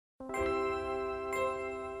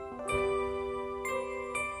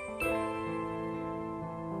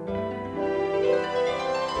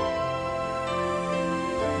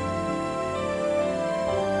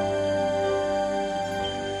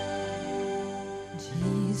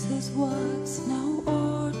Jesus was no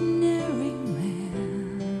ordinary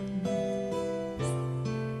man,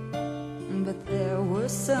 but there were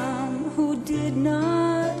some who did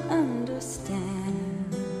not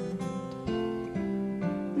understand.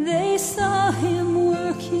 They saw him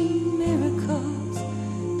working miracles,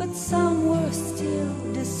 but some were still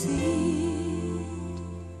deceived.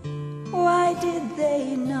 Why did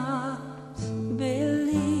they not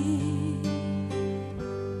believe?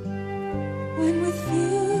 When with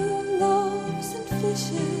few loaves and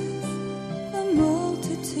fishes the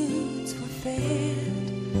multitudes were fed,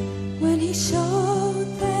 when he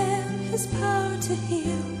showed them his power to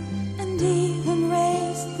heal and even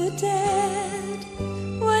raise the dead,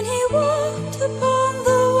 when he walked upon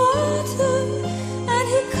the water and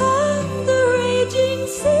he calmed the raging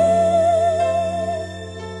sea,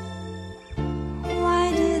 why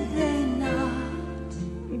did they not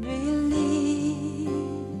believe?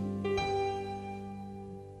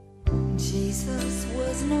 Jesus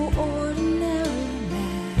was no ordinary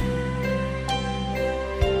man,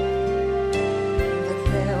 but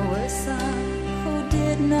there were some who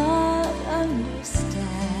did not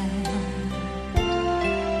understand.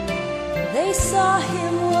 They saw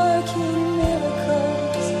him working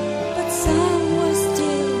miracles, but some were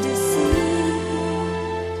still deceived.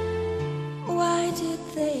 Why did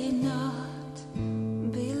they not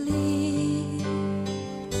believe?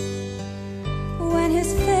 When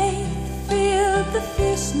his faith filled the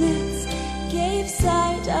fish nets, gave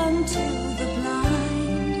sight unto the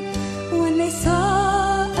blind, when they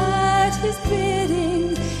saw at his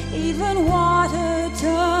bidding even water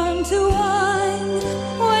turned to wine,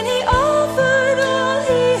 when he offered all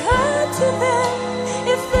he had to them,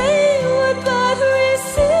 if they would but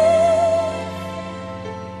receive,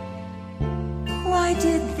 why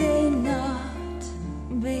did they not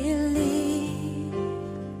believe?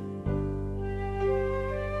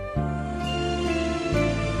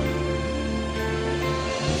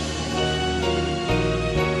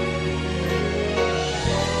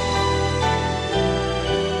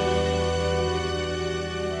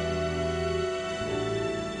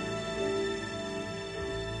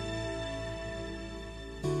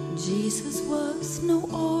 Jesus was no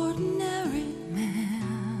ordinary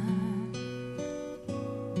man.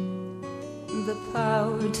 The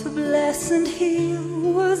power to bless and heal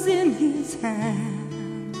was in his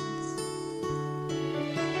hands.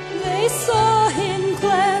 They saw him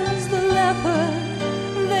cleanse the leper,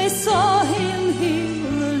 they saw him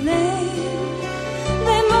heal the lame.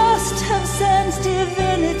 They must have sensed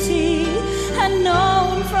divinity and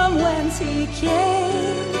known from whence he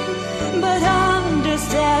came, but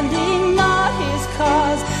understanding not his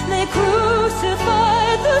cause, they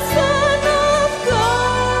crucified the Son of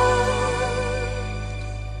God.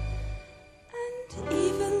 And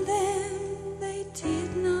even then they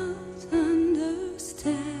did not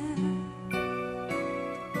understand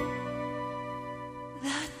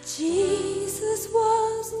that Jesus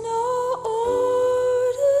was no